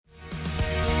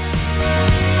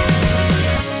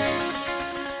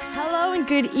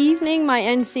good evening, my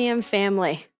NCM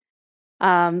family.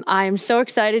 I am so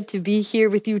excited to be here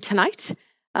with you tonight.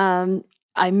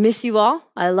 I miss you all.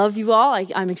 I love you all.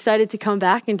 I'm excited to come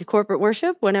back into corporate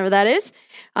worship whenever that is.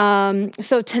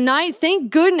 So tonight,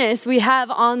 thank goodness we have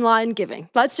online giving.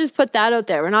 Let's just put that out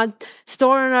there. We're not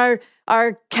storing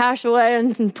our cash away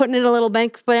and putting it in a little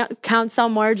bank account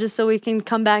somewhere just so we can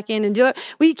come back in and do it.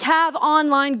 We have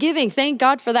online giving. Thank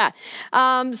God for that.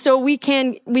 So we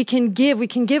can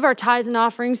give our tithes and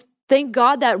offerings. Thank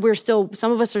God that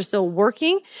some of us are still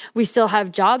working. We still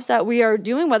have jobs that we are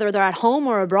doing, whether they're at home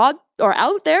or abroad or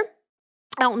out there,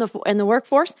 out in the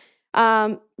workforce.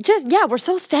 We're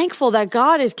so thankful that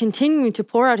God is continuing to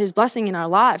pour out his blessing in our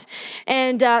lives.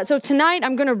 And so tonight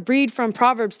I'm going to read from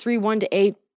Proverbs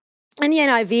 3:1-8 in the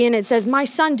NIV, and it says, "My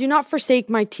son, do not forget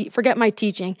my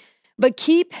teaching, but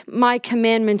keep my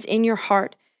commandments in your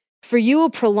heart. For they will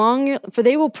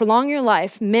prolong your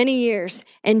life many years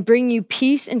and bring you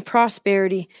peace and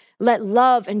prosperity. Let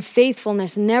love and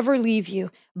faithfulness never leave you.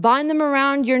 Bind them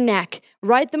around your neck.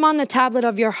 Write them on the tablet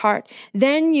of your heart.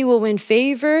 Then you will win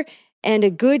favor and a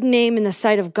good name in the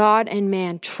sight of God and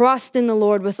man. Trust in the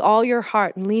Lord with all your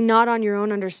heart and lean not on your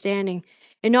own understanding.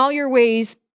 In all your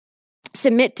ways,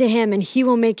 submit to him, and he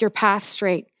will make your path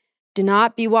straight. Do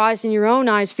not be wise in your own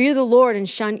eyes. Fear the Lord and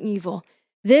shun evil.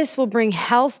 This will bring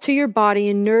health to your body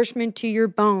and nourishment to your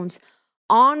bones.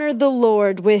 Honor the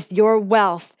Lord with your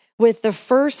wealth, with the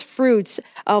first fruits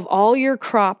of all your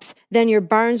crops. Then your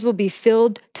barns will be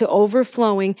filled to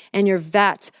overflowing, and your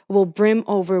vats will brim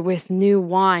over with new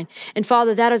wine." And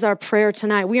Father, that is our prayer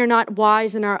tonight. We are not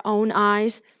wise in our own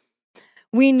eyes.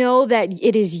 We know that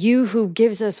it is you who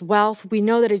gives us wealth. We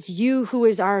know that it's you who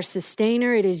is our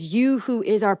sustainer. It is you who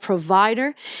is our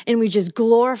provider. And we just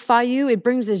glorify you. It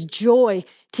brings us joy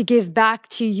to give back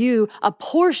to you a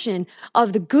portion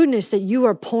of the goodness that you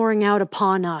are pouring out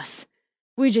upon us.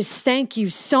 We just thank you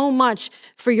so much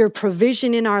for your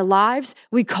provision in our lives.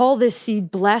 We call this seed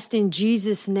blessed in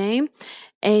Jesus' name.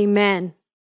 Amen.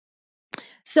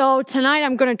 So tonight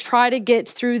I'm going to try to get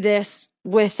through this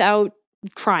without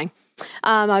crying.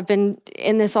 I've been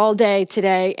in this all day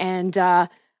today, and I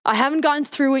haven't gotten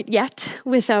through it yet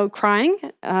without crying.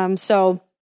 So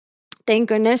thank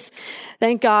goodness,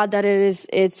 thank God that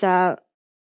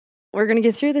we're going to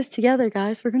get through this together,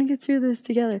 guys. We're going to get through this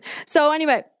together. So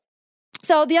anyway,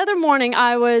 so the other evening,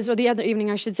 I was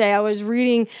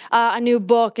reading a new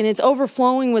book, and it's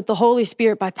Overflowing with the Holy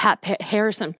Spirit by Pat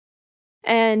Harrison.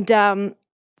 And,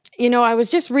 I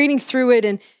was just reading through it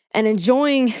and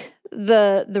enjoying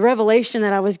the revelation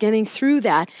that I was getting through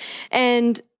that.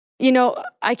 And,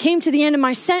 I came to the end of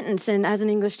my sentence, and as an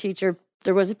English teacher,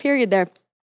 there was a period there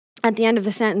at the end of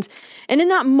the sentence. And in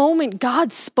that moment,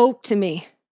 God spoke to me.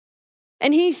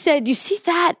 And he said, "You see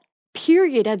that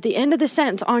period at the end of the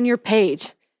sentence on your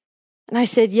page?" And I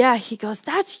said, "Yeah." He goes,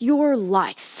 "That's your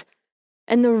life.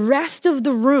 And the rest of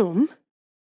the room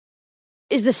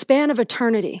is the span of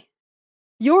eternity.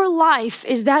 Your life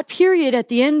is that period at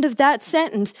the end of that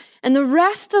sentence, and the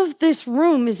rest of this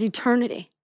room is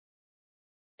eternity."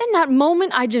 In that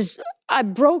moment, I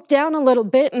broke down a little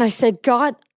bit, and I said,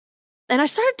 "God," and I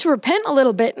started to repent a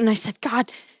little bit, and I said,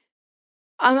 "God,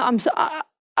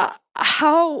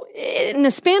 how in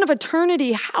the span of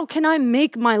eternity, how can I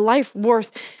make my life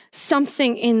worth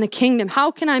something in the kingdom? How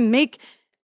can I make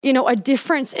a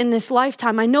difference in this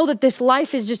lifetime? I know that this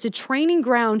life is just a training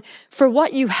ground for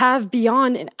what you have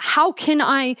beyond. And how can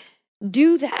I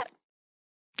do that?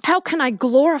 How can I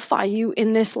glorify you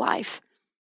in this life?"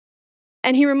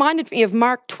 And he reminded me of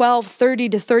Mark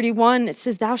 12:30-31. It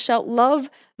says, "Thou shalt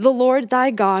love the Lord thy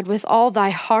God with all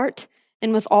thy heart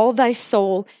and with all thy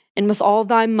soul and with all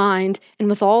thy mind and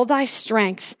with all thy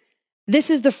strength.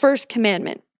 This is the first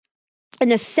commandment.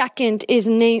 And the second is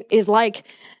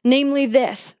namely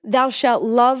this, thou shalt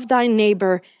love thy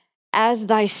neighbor as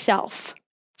thyself.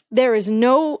 There is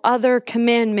no other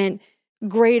commandment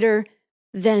greater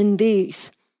than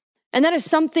these." And that is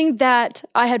something that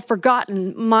I had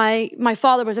forgotten. My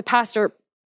father was a pastor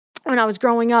when I was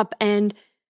growing up, and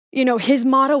his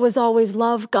motto was always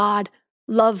love God,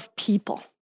 love people.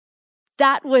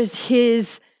 That was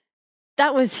his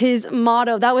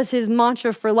motto. That was his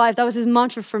mantra for life. That was his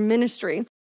mantra for ministry,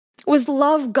 was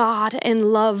love God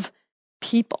and love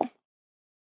people.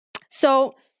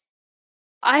 So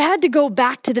I had to go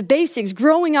back to the basics.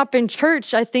 Growing up in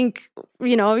church, I think,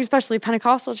 especially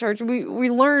Pentecostal church, we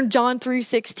learned John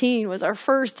 3:16 was our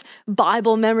first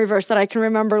Bible memory verse that I can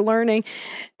remember learning.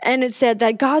 And it said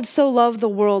that God so loved the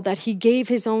world that he gave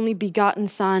his only begotten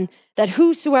son, that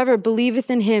whosoever believeth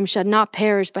in him should not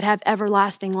perish, but have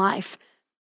everlasting life.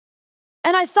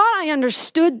 And I thought I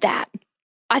understood that.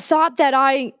 I thought that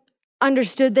I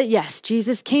understood that, yes,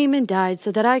 Jesus came and died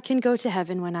so that I can go to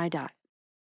heaven when I die.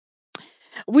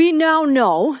 We now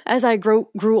know, as I grew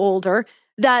older,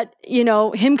 that,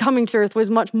 him coming to earth was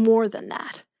much more than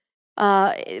that.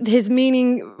 His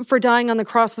meaning for dying on the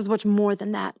cross was much more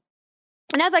than that.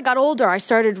 And as I got older, I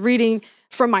started reading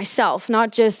for myself,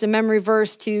 not just a memory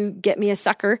verse to get me a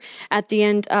sucker at the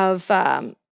end of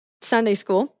Sunday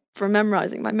school for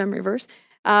memorizing my memory verse.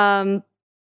 But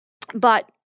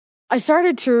I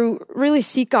started to really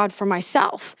seek God for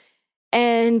myself.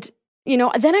 And,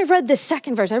 then I read the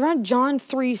second verse. I read John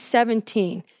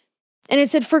 3:17. And it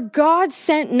said, "For God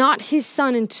sent not his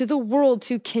son into the world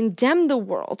to condemn the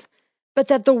world, but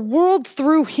that the world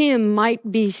through him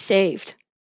might be saved."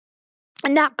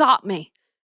 And that got me.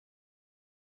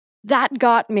 That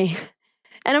got me.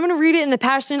 And I'm going to read it in the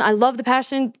Passion. I love the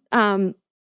Passion.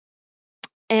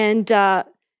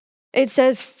 It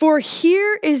says, "For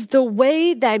here is the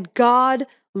way that God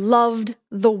loved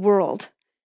the world,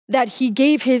 that he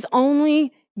gave his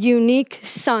only unique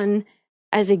son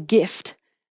as a gift.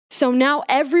 So now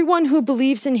everyone who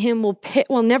believes in him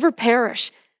will never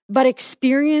perish, but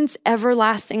experience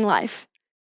everlasting life.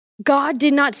 God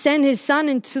did not send his son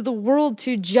into the world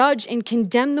to judge and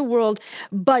condemn the world,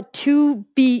 but to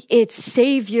be its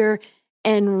savior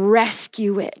and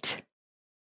rescue it."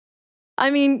 I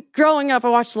mean, growing up, I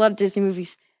watched a lot of Disney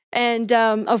movies. And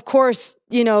of course,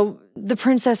 the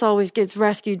princess always gets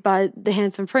rescued by the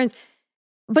handsome prince.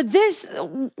 But this,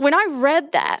 when I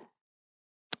read that,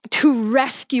 to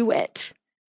rescue it,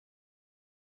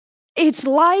 it's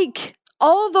like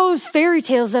all those fairy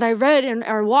tales that I read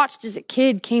or watched as a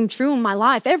kid came true in my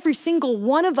life. Every single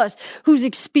one of us who's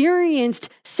experienced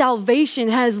salvation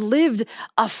has lived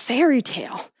a fairy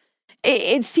tale.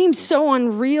 It seems so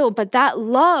unreal, but that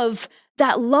love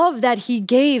that he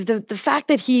gave, the fact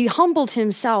that he humbled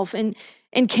himself and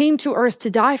came to earth to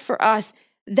die for us,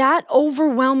 that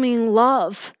overwhelming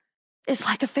love is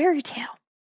like a fairy tale.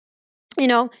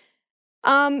 His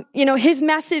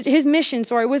mission,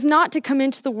 was not to come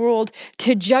into the world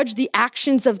to judge the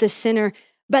actions of the sinner,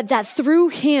 but that through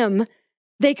him,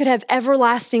 they could have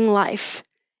everlasting life.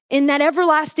 In that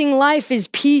everlasting life is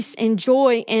peace and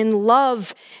joy and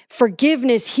love,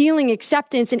 forgiveness, healing,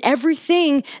 acceptance, and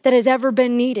everything that has ever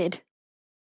been needed.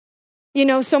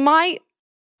 So my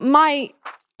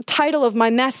title of my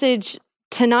message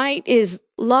tonight is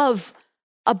Love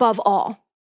Above All.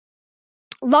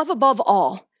 Love above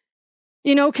all.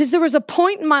 Because there was a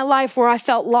point in my life where I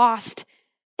felt lost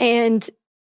and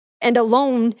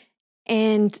alone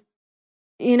and,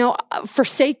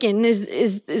 forsaken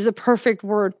is a perfect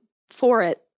word for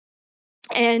it.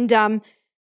 And, I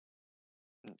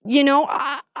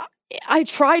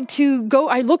tried to go,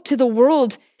 I looked to the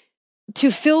world to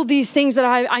fill these things that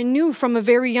I knew from a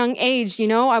very young age.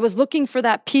 I was looking for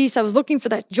that peace. I was looking for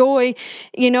that joy,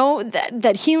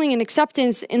 that healing and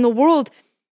acceptance in the world.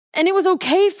 And it was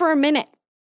okay for a minute.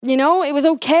 It was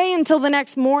okay until the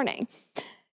next morning,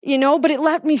 but it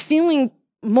left me feeling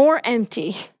more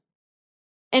empty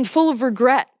and full of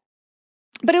regret.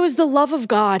 But it was the love of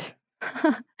God.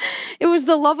 It was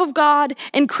the love of God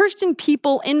and Christian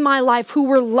people in my life who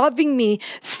were loving me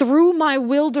through my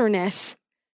wilderness,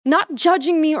 not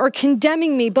judging me or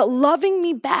condemning me, but loving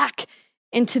me back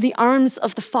into the arms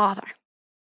of the Father.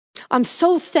 I'm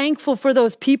so thankful for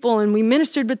those people, and we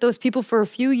ministered with those people for a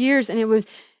few years, and it was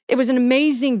an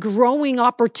amazing growing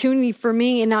opportunity for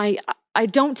me, and I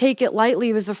don't take it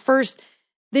lightly.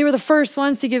 They were the first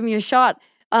ones to give me a shot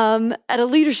at a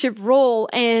leadership role,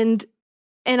 and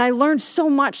I learned so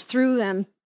much through them.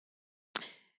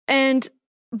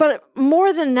 But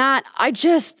more than that, I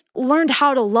just learned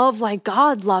how to love like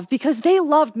God loved, because they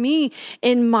loved me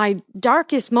in my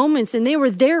darkest moments, and they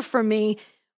were there for me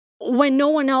when no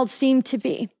one else seemed to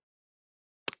be.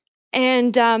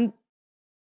 And, I'm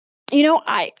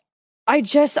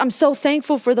so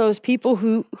thankful for those people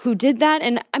who did that.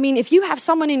 And I mean, if you have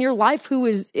someone in your life who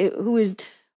is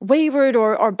wayward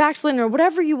or backslidden or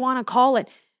whatever you want to call it,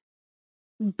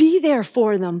 be there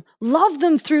for them. Love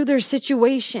them through their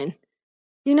situation.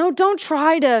 Don't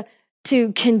try to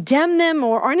condemn them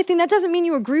or anything. That doesn't mean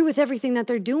you agree with everything that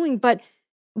they're doing, but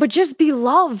just be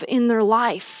love in their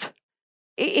life.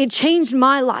 It changed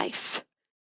my life.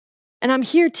 And I'm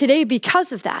here today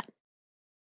because of that.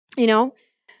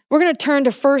 We're going to turn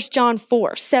to 1 John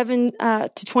 4, 7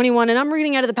 to 21. And I'm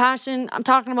reading out of the Passion. I'm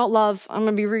talking about love. I'm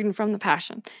going to be reading from the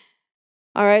Passion.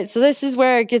 All right. So this is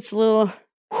where it gets a little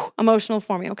emotional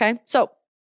for me. Okay. So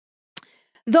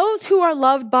those who are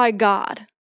loved by God,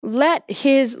 let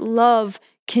his love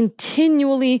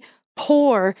continually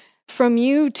pour from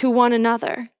you to one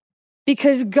another,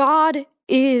 because God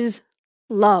is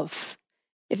love.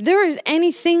 If there is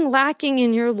anything lacking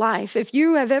in your life, if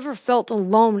you have ever felt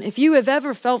alone, if you have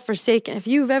ever felt forsaken, if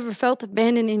you have ever felt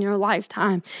abandoned in your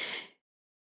lifetime,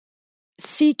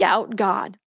 seek out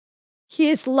God.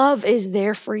 His love is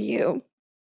there for you.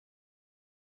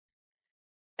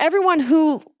 Everyone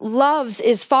who loves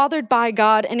is fathered by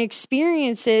God and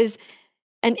experiences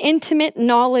an intimate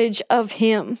knowledge of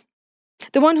Him.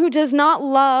 The one who does not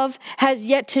love has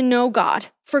yet to know God,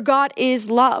 for God is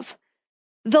love.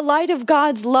 The light of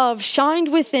God's love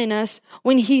shined within us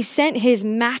when He sent His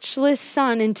matchless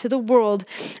Son into the world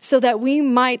so that we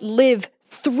might live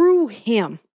through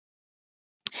Him.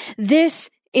 This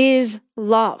is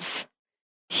love.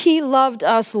 He loved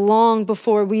us long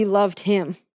before we loved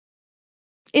Him.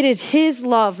 It is His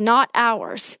love, not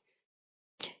ours.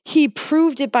 He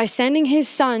proved it by sending His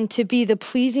Son to be the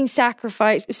pleasing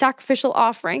sacrificial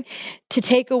offering to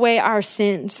take away our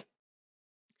sins.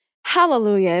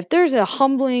 Hallelujah. If there's a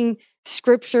humbling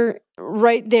scripture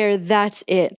right there, that's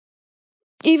it.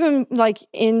 Even like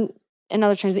in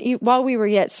another translation, while we were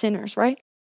yet sinners, right?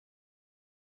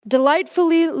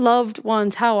 Delightfully loved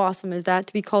ones. How awesome is that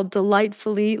to be called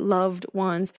delightfully loved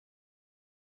ones?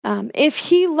 If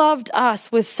He loved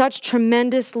us with such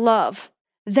tremendous love,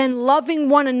 then loving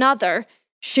one another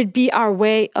should be our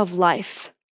way of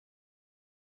life.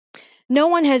 No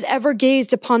one has ever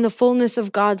gazed upon the fullness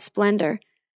of God's splendor.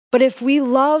 But if we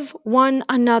love one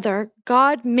another,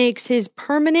 God makes His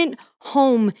permanent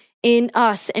home in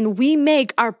us, and we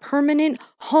make our permanent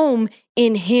home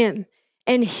in Him.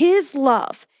 And His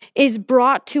love is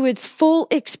brought to its full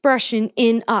expression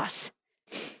in us.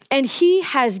 And He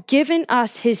has given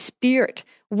us His Spirit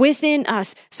within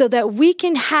us so that we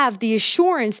can have the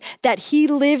assurance that He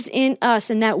lives in us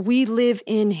and that we live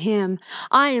in Him.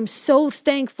 I am so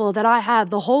thankful that I have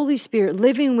the Holy Spirit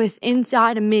living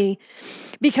inside of me,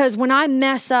 because when I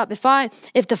mess up,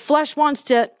 if the flesh wants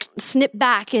to snip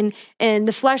back and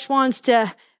the flesh wants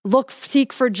to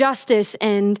seek for justice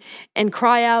and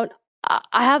cry out,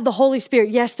 I have the Holy Spirit.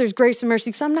 Yes, there's grace and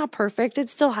mercy because I'm not perfect. It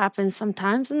still happens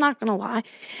sometimes. I'm not going to lie.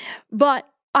 But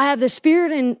I have the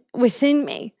Spirit within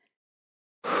me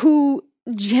who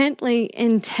gently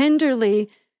and tenderly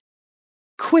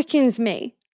quickens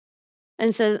me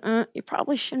and says, you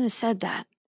probably shouldn't have said that.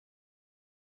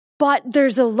 But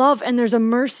there's a love and there's a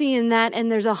mercy in that,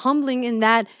 and there's a humbling in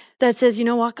that says, you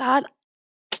know what, God,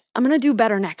 I'm going to do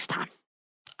better next time.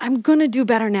 I'm going to do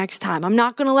better next time. I'm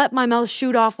not going to let my mouth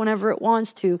shoot off whenever it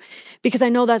wants to, because I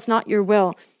know that's not your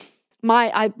will.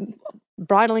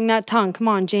 Bridling that tongue. Come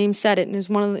on, James said it, and it's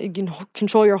you can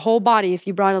control your whole body if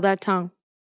you bridle that tongue.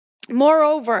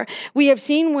 Moreover, we have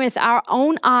seen with our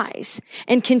own eyes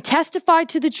and can testify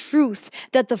to the truth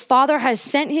that the Father has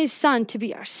sent His Son to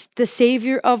be the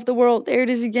Savior of the world. There it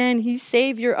is again. He's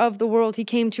Savior of the world. He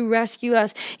came to rescue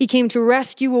us. He came to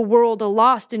rescue a world, a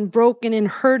lost and broken and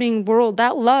hurting world.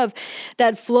 That love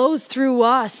that flows through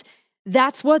us,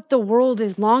 that's what the world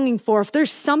is longing for. If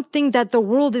there's something that the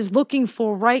world is looking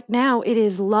for right now, it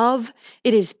is love,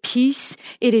 it is peace,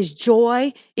 it is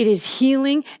joy, it is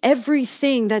healing,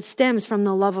 everything that stems from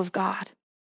the love of God.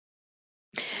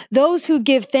 Those who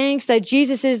give thanks that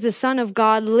Jesus is the Son of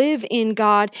God live in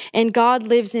God and God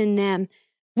lives in them.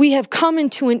 We have come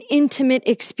into an intimate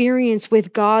experience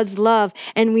with God's love,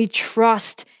 and we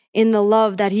trust in the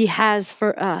love that He has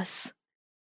for us.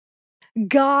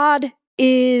 God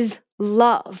is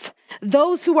love.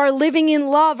 Those who are living in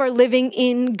love are living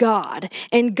in God,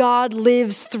 and God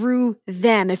lives through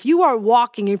them. If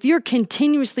you're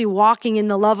continuously walking in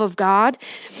the love of God,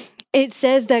 it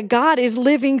says that God is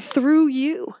living through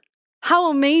you.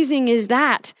 How amazing is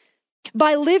that?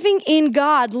 By living in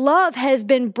God, love has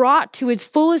been brought to its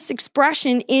fullest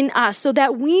expression in us so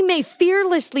that we may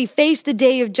fearlessly face the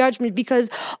day of judgment,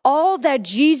 because all that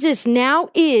Jesus now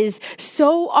is,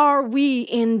 so are we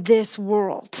in this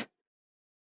world.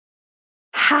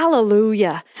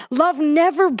 Hallelujah. Love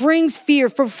never brings fear,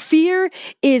 for fear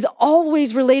is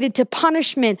always related to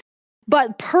punishment.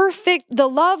 But the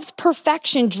love's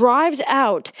perfection drives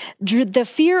out the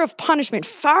fear of punishment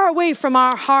far away from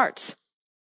our hearts.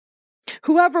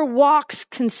 Whoever walks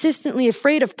consistently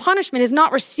afraid of punishment has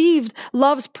not received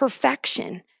love's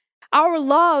perfection. Our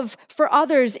love for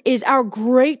others is our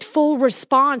grateful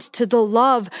response to the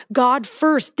love God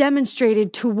first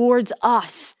demonstrated towards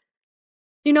us.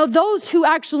 You know, those who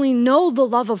actually know the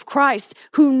love of Christ,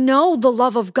 who know the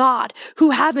love of God, who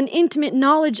have an intimate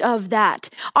knowledge of that,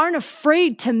 aren't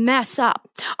afraid to mess up,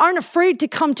 aren't afraid to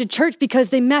come to church because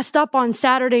they messed up on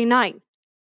Saturday night.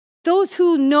 Those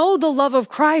who know the love of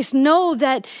Christ know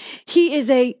that He is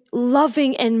a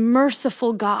loving and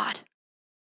merciful God.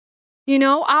 You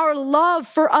know, our love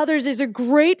for others is a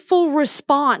grateful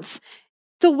response.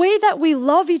 The way that we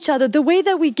love each other, the way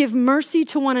that we give mercy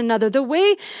to one another, the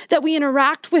way that we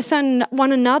interact with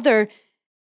one another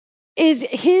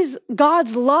is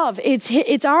God's love.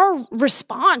 It's our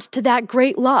response to that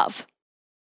great love.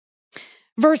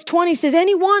 Verse 20 says,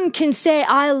 anyone can say,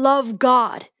 I love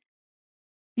God,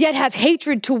 yet have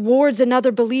hatred towards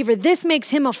another believer. This makes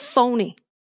him a phony.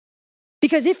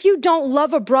 Because if you don't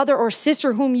love a brother or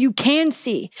sister whom you can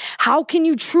see, how can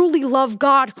you truly love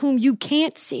God whom you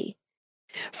can't see?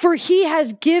 For he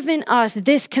has given us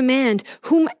this command,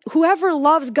 whoever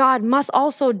loves God must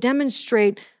also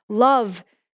demonstrate love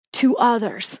to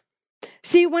others.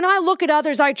 See, when I look at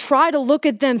others, I try to look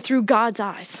at them through God's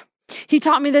eyes. He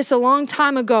taught me this a long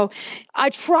time ago. I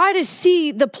try to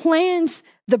see the plans,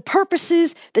 the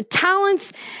purposes, the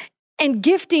talents, and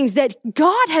giftings that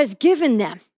God has given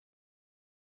them.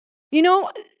 You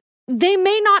know,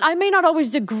 I may not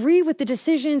always agree with the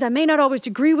decisions. I may not always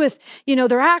agree with,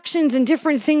 their actions and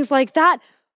different things like that.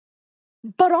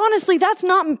 But honestly, that's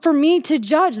not for me to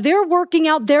judge. They're working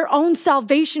out their own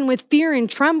salvation with fear and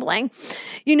trembling,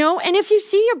 and if you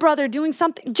see your brother doing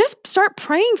something, just start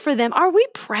praying for them. Are we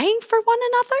praying for one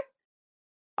another?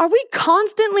 Are we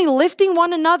constantly lifting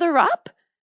one another up?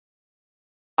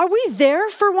 Are we there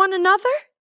for one another?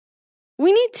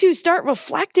 We need to start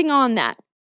reflecting on that,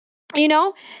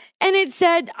 And it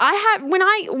said,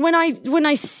 when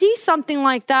I see something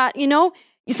like that,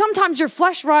 sometimes your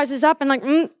flesh rises up and like,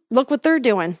 look what they're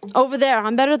doing over there.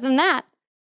 I'm better than that.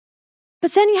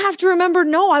 But then you have to remember,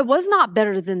 no, I was not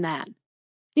better than that.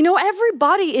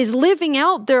 Everybody is living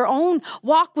out their own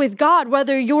walk with God,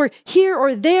 whether you're here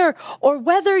or there, or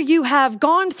whether you have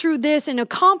gone through this and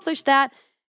accomplished that.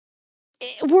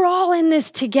 We're all in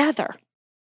this together.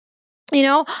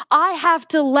 I have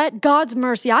to let God's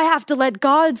mercy, I have to let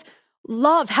God's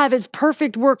love have its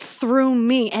perfect work through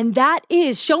me. And that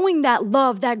is showing that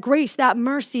love, that grace, that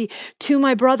mercy to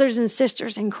my brothers and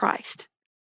sisters in Christ.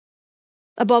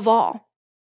 Above all.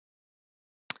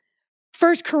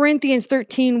 1 Corinthians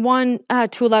 13, 1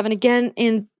 to 11, again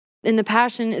in the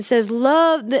Passion, it says,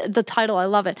 love, the title, I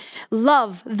love it.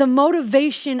 Love, the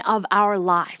motivation of our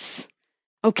lives.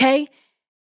 Okay?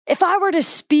 If I were to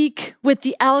speak with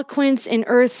the eloquence in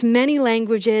earth's many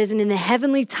languages and in the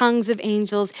heavenly tongues of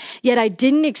angels, yet I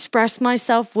didn't express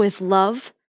myself with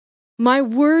love, my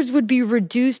words would be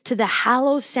reduced to the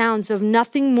hollow sounds of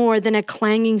nothing more than a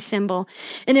clanging cymbal.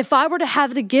 And if I were to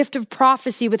have the gift of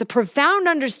prophecy with a profound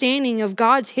understanding of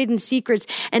God's hidden secrets,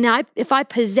 and if I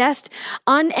possessed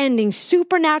unending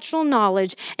supernatural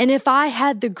knowledge, and if I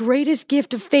had the greatest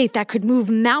gift of faith that could move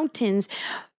mountains,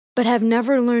 but have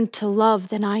never learned to love,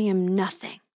 then I am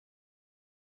nothing.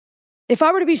 If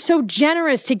I were to be so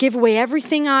generous to give away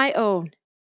everything I own,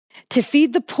 to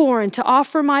feed the poor and to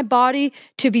offer my body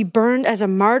to be burned as a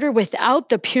martyr without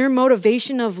the pure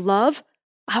motivation of love,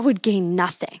 I would gain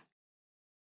nothing.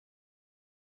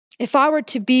 If I were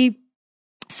to be,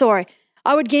 I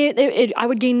would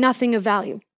gain nothing of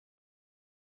value.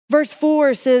 Verse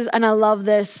 4 says, and I love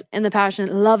this in the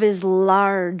Passion, love is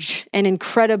large and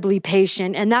incredibly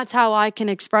patient. And that's how I can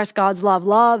express God's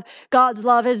love. God's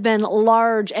love has been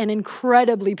large and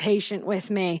incredibly patient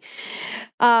with me.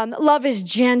 Love is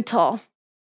gentle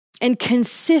and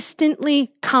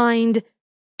consistently kind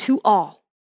to all.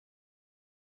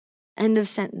 End of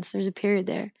sentence. There's a period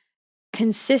there.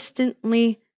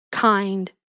 Consistently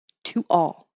kind to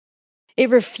all. It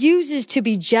refuses to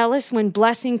be jealous when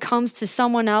blessing comes to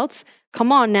someone else. Come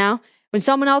on now. When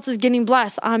someone else is getting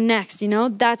blessed, I'm next.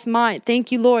 That's mine. Thank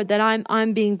you, Lord, that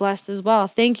I'm being blessed as well.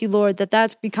 Thank you, Lord,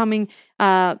 that's becoming,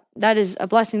 that is a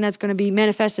blessing that's going to be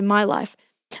manifest in my life.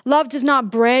 Love does not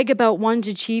brag about one's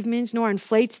achievements nor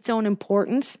inflates its own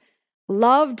importance.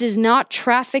 Love does not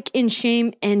traffic in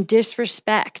shame and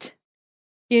disrespect.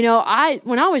 When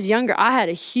I was younger, I had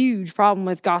a huge problem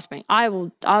with gossiping.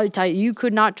 I'll tell you, you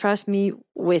could not trust me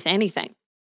with anything.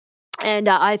 And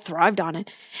I thrived on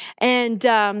it. And,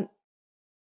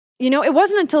 it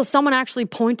wasn't until someone actually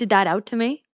pointed that out to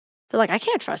me. They're like, I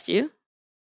can't trust you.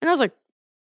 And I was like,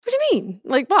 what do you mean?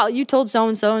 Like, well, you told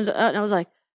so-and-so. And I was like,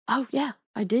 oh yeah,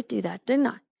 I did do that, didn't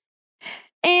I?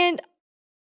 And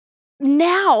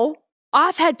now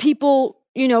I've had people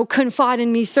confide in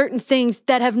me certain things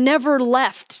that have never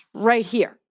left right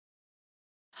here.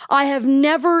 I have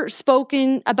never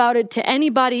spoken about it to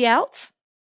anybody else,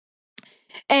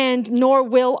 and nor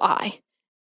will I.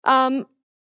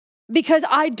 Because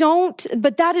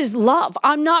but that is love.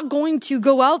 I'm not going to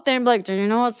go out there and be like, do you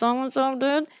know what so-and-so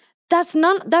did? That's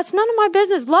none of my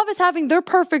business. Love is having their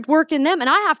perfect work in them, and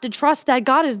I have to trust that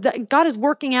God is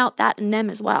working out that in them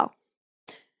as well.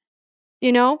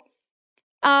 You know,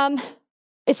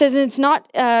 it says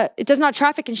it does not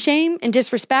traffic in shame and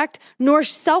disrespect, nor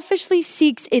selfishly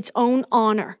seeks its own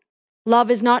honor.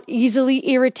 Love is not easily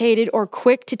irritated or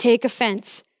quick to take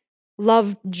offense.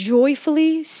 Love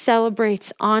joyfully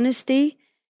celebrates honesty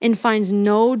and finds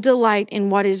no delight in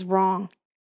what is wrong.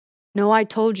 No, I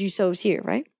told you so's here,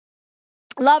 right?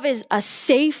 Love is a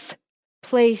safe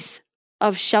place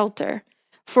of shelter,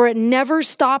 for it never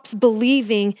stops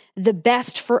believing the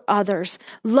best for others.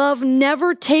 Love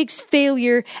never takes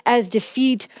failure as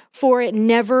defeat, for it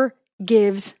never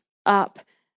gives up.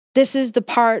 This is the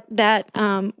part that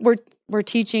we're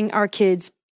teaching our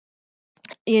kids.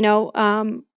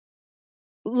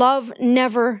 Love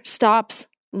never stops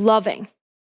loving.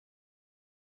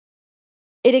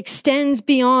 It extends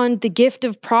beyond the gift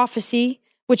of prophecy,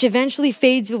 which eventually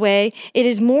fades away. It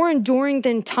is more enduring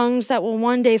than tongues that will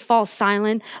one day fall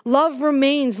silent. Love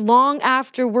remains long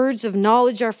after words of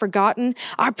knowledge are forgotten.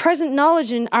 Our present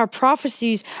knowledge and our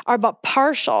prophecies are but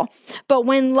partial. But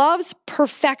when love's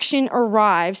perfection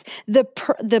arrives,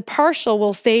 the partial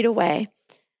will fade away.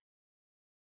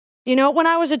 When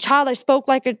I was a child, I spoke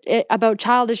about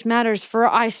childish matters, for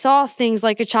I saw things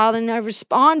like a child and I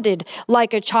responded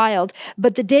like a child.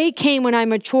 But the day came when I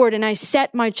matured and I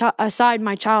set aside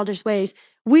my childish ways.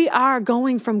 We are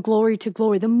going from glory to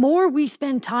glory. The more we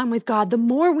spend time with God, the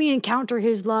more we encounter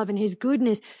his love and his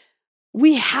goodness,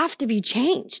 we have to be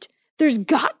changed. There's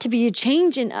got to be a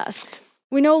change in us.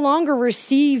 We no longer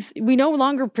perceive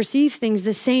things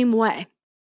the same way.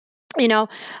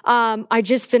 I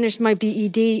just finished my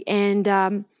BED,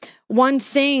 and one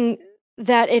thing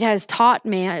that it has taught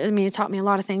me, it taught me a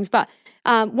lot of things, but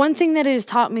one thing that it has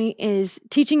taught me is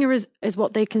teaching is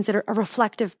what they consider a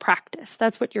reflective practice.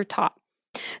 That's what you're taught.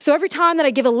 So every time that I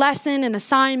give a lesson, an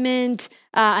assignment,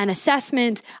 an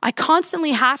assessment, I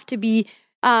constantly have to be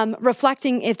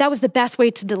reflecting if that was the best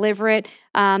way to deliver it,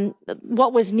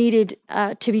 what was needed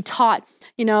to be taught,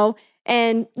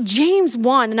 And James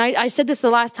 1, and I said this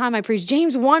the last time I preached,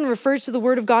 James 1 refers to the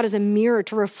word of God as a mirror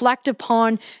to reflect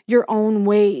upon your own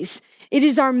ways. It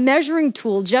is our measuring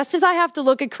tool, just as I have to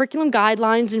look at curriculum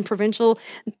guidelines and provincial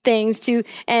things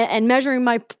and measuring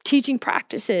my teaching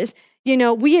practices.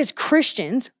 We as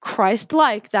Christians,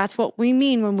 Christ-like, that's what we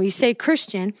mean when we say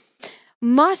Christian,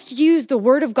 must use the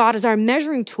word of God as our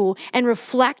measuring tool and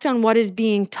reflect on what is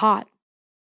being taught.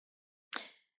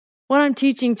 What I'm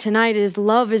teaching tonight is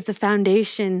love is the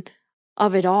foundation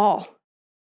of it all.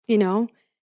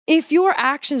 If your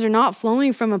actions are not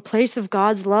flowing from a place of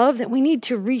God's love, then we need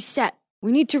to reset.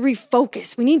 We need to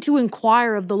refocus. We need to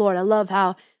inquire of the Lord. I love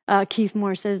how Keith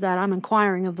Moore says that. I'm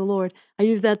inquiring of the Lord. I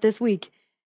used that this week,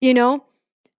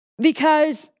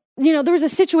 because, there was a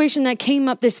situation that came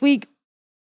up this week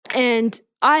and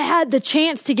I had the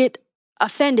chance to get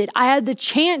offended. I had the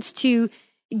chance to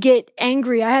get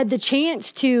angry. I had the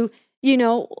chance to,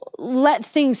 let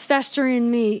things fester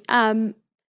in me.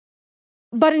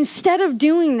 But instead of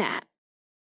doing that,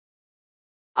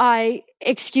 I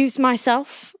excused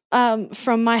myself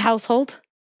from my household.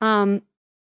 And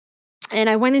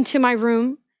I went into my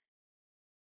room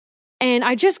and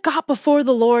I just got before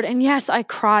the Lord. And yes, I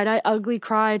cried. I ugly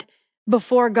cried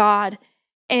before God.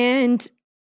 And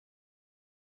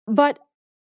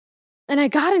I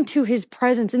got into his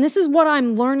presence. And this is what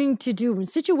I'm learning to do. When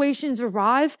situations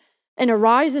arise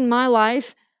in my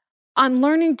life, I'm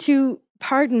learning to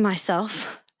pardon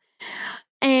myself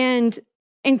and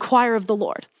inquire of the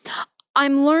Lord.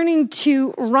 I'm learning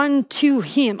to run to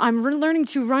him. I'm learning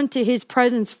to run to his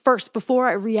presence first before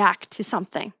I react to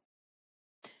something.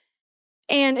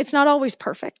 And it's not always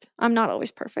perfect. I'm not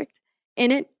always perfect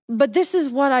in it. But this is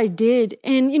what I did.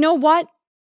 And you know what?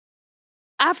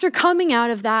 After coming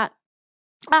out of that,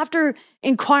 after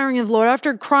inquiring of the Lord,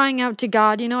 after crying out to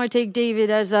God, I take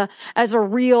David as a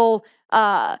real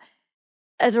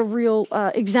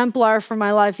exemplar for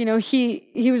my life.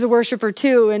 He was a worshiper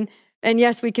too, and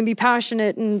yes, we can be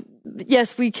passionate, and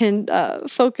yes, we can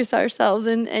focus ourselves,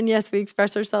 and yes, we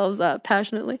express ourselves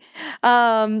passionately.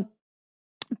 But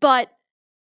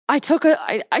I took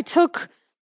a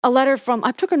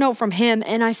note from him,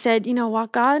 and I said, you know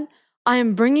what, God, I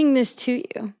am bringing this to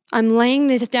you. I'm laying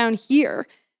this down here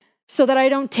so that I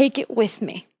don't take it with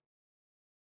me.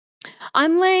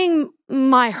 I'm laying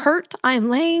my hurt. I'm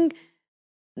laying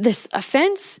this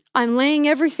offense. I'm laying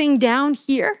everything down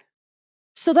here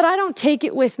so that I don't take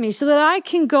it with me, so that I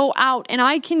can go out and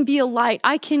I can be a light.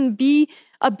 I can be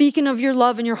a beacon of your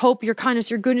love and your hope, your kindness,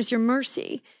 your goodness, your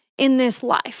mercy in this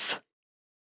life.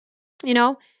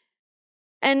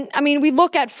 And we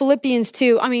look at Philippians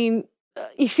 2.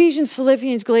 Ephesians,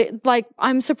 Philippians, like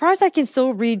I'm surprised I can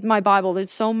still read my Bible.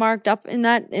 It's so marked up in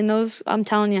those, I'm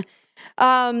telling you.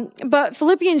 But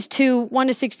Philippians 2,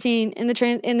 1-16 in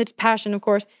the Passion, of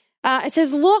course, it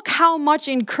says, look how much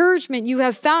encouragement you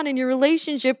have found in your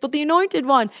relationship with the Anointed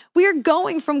One. We are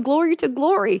going from glory to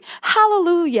glory.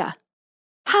 Hallelujah.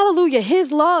 Hallelujah.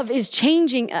 His love is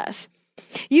changing us.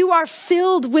 You are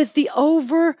filled with to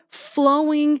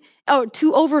overflowing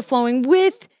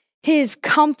with his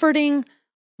comforting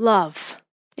love.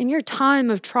 In your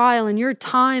time of trial, in your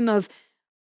time of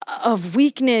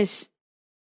weakness,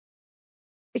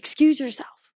 excuse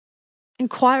yourself.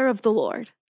 Inquire of the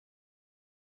Lord.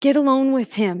 Get alone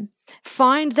with him.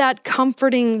 Find that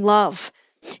comforting love.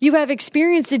 You have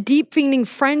experienced a deepening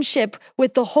friendship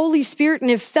with the Holy Spirit and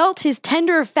have felt his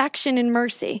tender affection and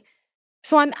mercy.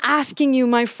 So I'm asking you,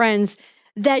 my friends,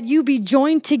 that you be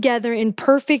joined together in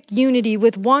perfect unity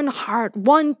with one heart,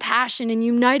 one passion, and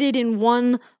united in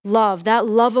one love. That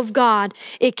love of God,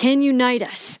 it can unite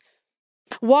us.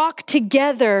 Walk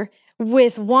together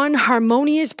with one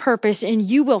harmonious purpose, and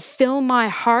you will fill my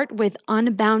heart with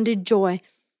unbounded joy.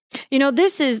 You know,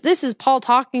 this is Paul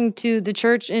talking to the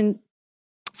church in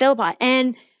Philippi.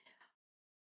 And,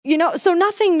 you know, so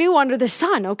nothing new under the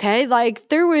sun, okay? Like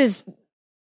there was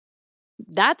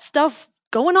that stuff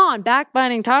going on,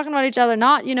 backbiting, talking about each other,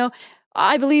 not, you know,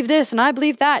 I believe this and I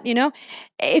believe that, you know,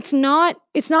 it's not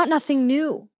nothing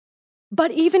new.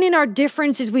 But even in our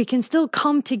differences, we can still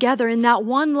come together in that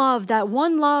one love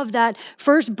that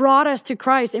first brought us to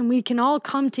Christ, and we can all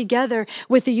come together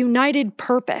with a united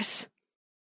purpose.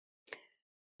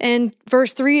 And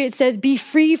verse 3, it says, be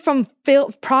free from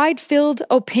pride-filled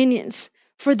opinions,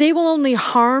 for they will only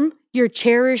harm your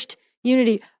cherished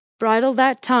unity. Bridle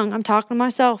that tongue. I'm talking to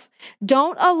myself.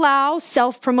 Don't allow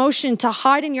self-promotion to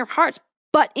hide in your hearts,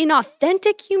 but in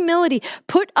authentic humility,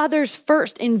 put others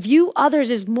first and view others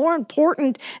as more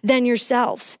important than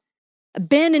yourselves.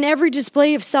 Abandon every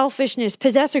display of selfishness.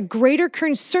 Possess a greater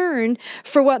concern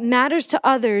for what matters to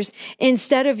others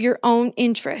instead of your own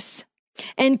interests.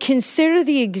 And consider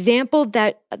the example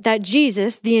that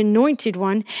Jesus, the Anointed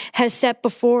One, has set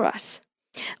before us.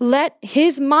 Let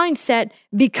his mindset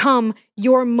become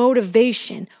your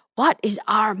motivation. What is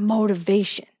our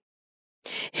motivation?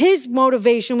 His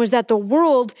motivation was that the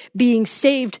world be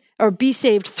saved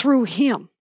through him.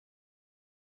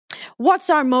 What's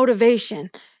our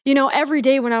motivation? You know, every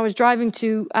day when I was driving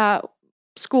to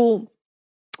school,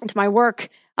 to my work,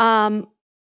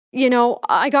 you know,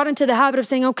 I got into the habit of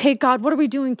saying, okay, God, what are we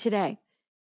doing today?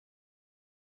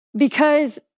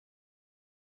 Because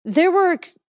there were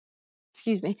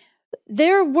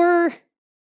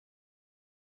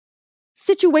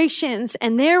situations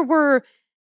and there were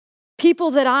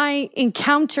people that I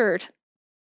encountered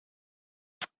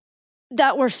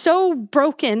that were so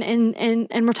broken,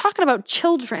 and we're talking about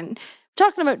children, we're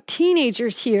talking about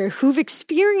teenagers here who've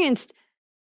experienced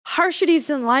harshities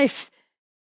in life,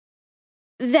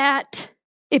 that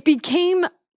it became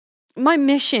my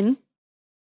mission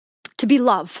to be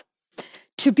love,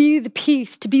 to be the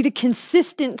peace, to be the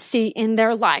consistency in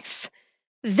their life.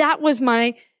 That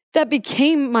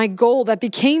became my goal. That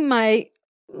became my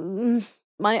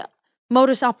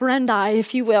modus operandi,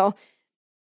 if you will.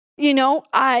 You know,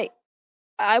 I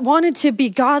wanted to be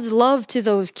God's love to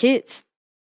those kids,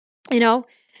 you know.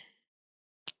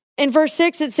 In verse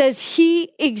 6, it says,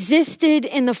 he existed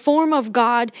in the form of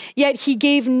God, yet he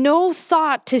gave no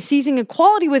thought to seizing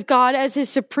equality with God as his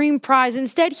supreme prize.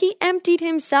 Instead, he emptied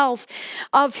himself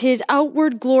of his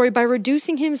outward glory by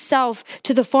reducing himself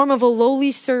to the form of a lowly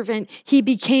servant. He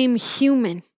became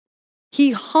human.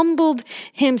 He humbled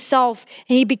himself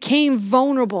and he became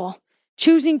vulnerable,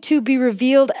 choosing to be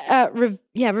revealed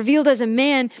as a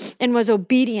man, and was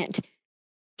obedient.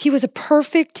 He was a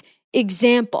perfect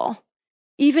example.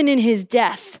 Even in his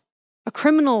death, a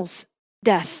criminal's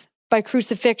death by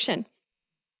crucifixion.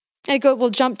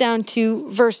 We'll jump down to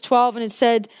verse 12, and it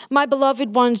said, my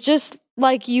beloved ones, just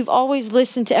like you've always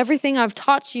listened to everything I've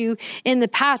taught you in the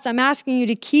past, I'm asking you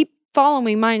to keep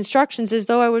following my instructions as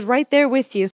though I was right there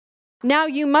with you. Now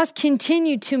you must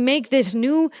continue to make this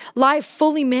new life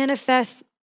fully manifested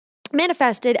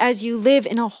as you live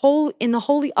in the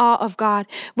holy awe of God,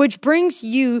 which brings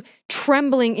you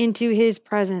trembling into his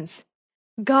presence.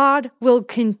 God will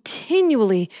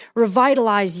continually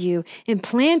revitalize you,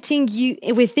 implanting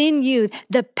within you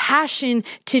the passion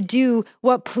to do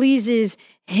what pleases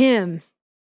him.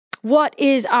 What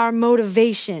is our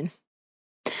motivation?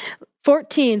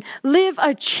 14, live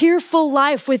a cheerful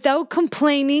life without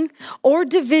complaining or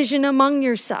division among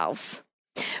yourselves.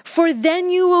 For then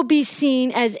you will be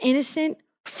seen as innocent,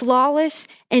 flawless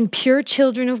and pure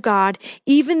children of God,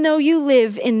 even though you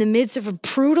live in the midst of a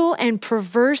brutal and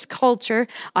perverse culture.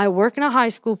 I work in a high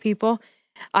school, people.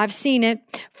 I've seen it.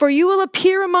 For you will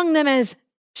appear among them as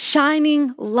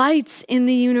shining lights in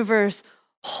the universe,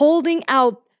 holding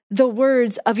out the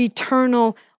words of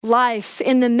eternal life.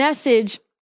 In the Message,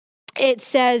 it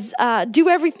says, do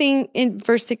everything, in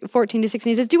verse 14 to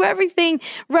 16, it says, do everything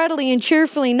readily and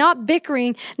cheerfully, not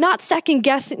bickering, no second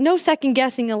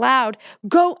guessing allowed.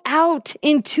 Go out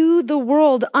into the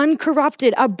world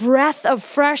uncorrupted, a breath of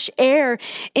fresh air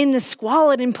in the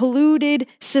squalid and polluted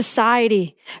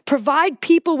society. Provide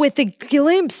people with a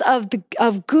glimpse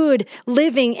of good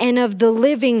living and of the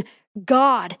living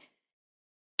God,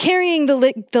 carrying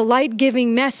the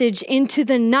light-giving message into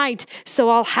the night, so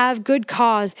I'll have good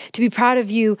cause to be proud of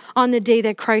you on the day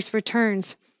that Christ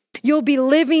returns. You'll be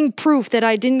living proof that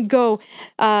I didn't go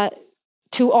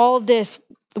to all of this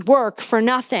work for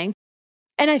nothing.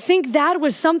 And I think that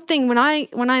was something when I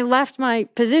left my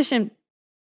position,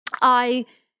 the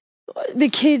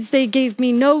kids, they gave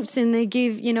me notes and they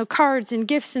gave, cards and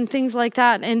gifts and things like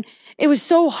that. And it was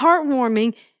so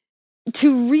heartwarming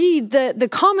to read the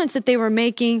comments that they were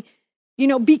making,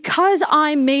 because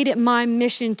I made it my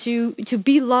mission to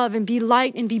be love and be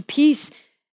light and be peace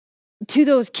to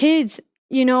those kids.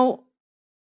 The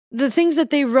things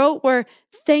that they wrote were,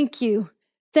 thank you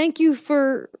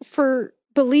for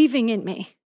believing in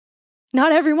me.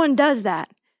 Not everyone does that.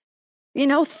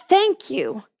 Thank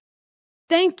you.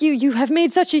 Thank you. You have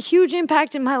made such a huge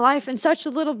impact in my life in such a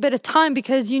little bit of time,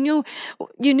 because you knew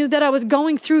that I was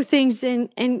going through things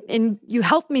and you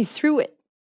helped me through it.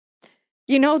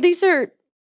 These are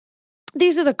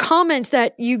the comments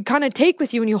that you kind of take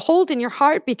with you and you hold in your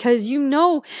heart, because you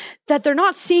know that they're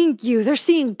not seeing you, they're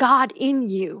seeing God in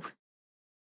you.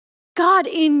 God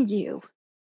in you.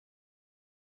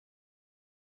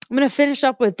 I'm going to finish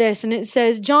up with this, and it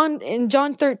says in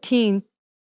John 13,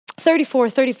 34,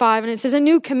 35, and it says, a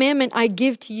new commandment I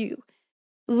give to you.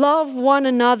 Love one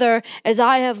another as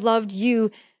I have loved you,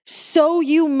 so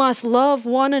you must love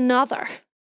one another.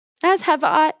 As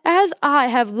I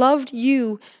have loved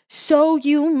you, so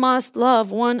you must love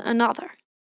one another.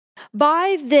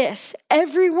 By this,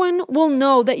 everyone will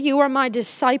know that you are my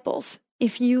disciples,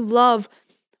 if you love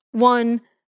one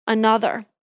another.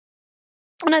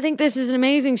 And I think this is an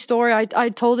amazing story. I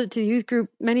told it to the youth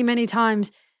group many, many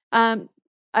times.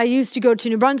 I used to go to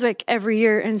New Brunswick every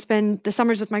year and spend the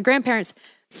summers with my grandparents.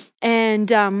 And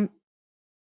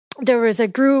there was a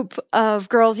group of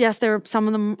girls. Yes, there were some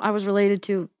of them I was related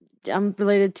to. I'm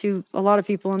related to a lot of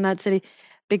people in that city,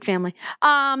 big family.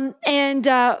 But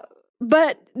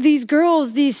these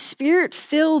girls, these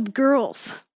spirit-filled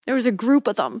girls, there was a group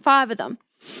of them, 5 of them.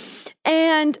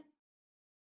 And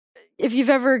if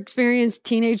you've ever experienced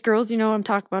teenage girls, you know what I'm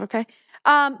talking about, okay?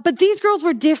 But these girls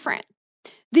were different.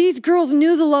 These girls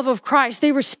knew the love of Christ.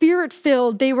 They were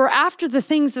spirit-filled. They were after the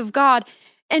things of God.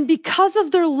 And because of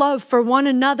their love for one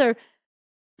another,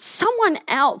 someone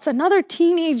else, another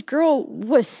teenage girl,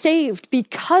 was saved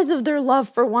because of their love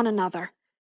for one another.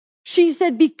 She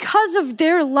said because of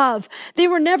their love, they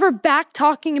were never back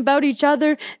talking about each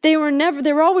other. They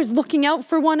were always looking out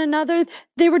for one another.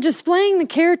 They were displaying the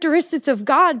characteristics of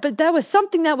God, but that was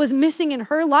something that was missing in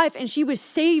her life, and she was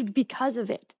saved because of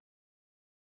it.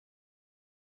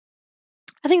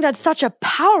 I think that's such a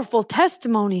powerful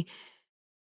testimony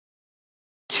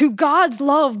to God's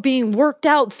love being worked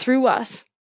out through us.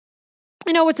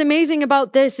 What's amazing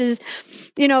about this is,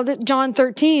 that John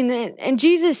 13, and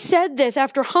Jesus said this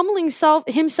after humbling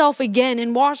himself again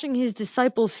and washing his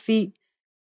disciples' feet.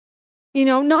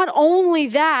 Not only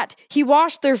that, he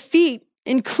washed their feet,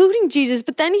 including Jesus,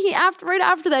 but then right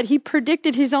after that, he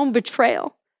predicted his own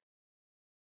betrayal.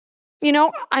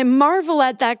 I marvel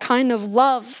at that kind of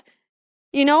love.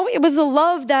 It was a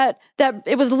love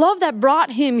that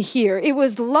brought him here. It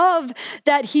was love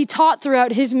that he taught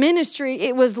throughout his ministry.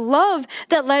 It was love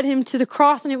that led him to the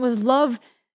cross, and it was love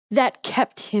that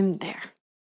kept him there.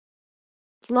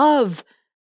 Love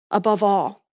above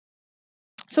all.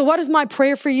 So what is my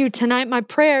prayer for you tonight? My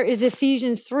prayer is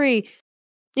Ephesians 3.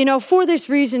 For this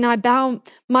reason, I bow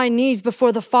my knees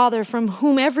before the Father, from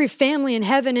whom every family in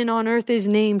heaven and on earth is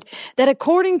named, that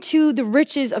according to the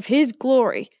riches of his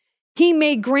glory, he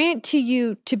may grant to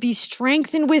you to be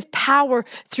strengthened with power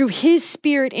through his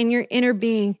Spirit in your inner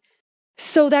being,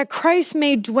 so that Christ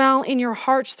may dwell in your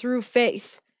hearts through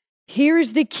faith. Here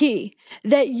is the key,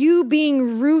 that you,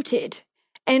 being rooted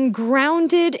and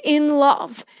grounded in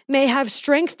love, may have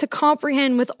strength to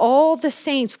comprehend with all the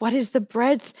saints what is the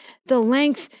breadth, the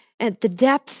length, and the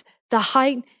depth, the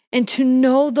height, and to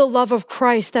know the love of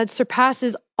Christ that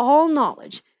surpasses all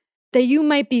knowledge, that you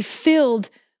might be filled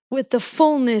with the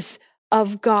fullness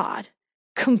of God,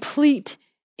 complete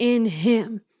in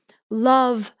Him,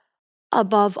 love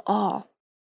above all.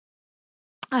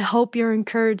 I hope you're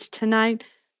encouraged tonight.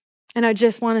 And I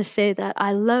just want to say that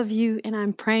I love you and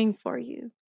I'm praying for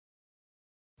you.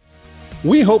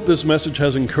 We hope this message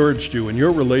has encouraged you in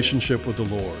your relationship with the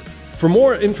Lord. For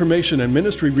more information and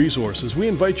ministry resources, we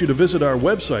invite you to visit our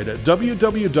website at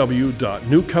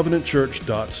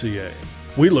www.newcovenantchurch.ca.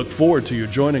 We look forward to you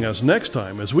joining us next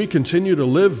time as we continue to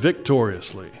live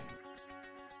victoriously.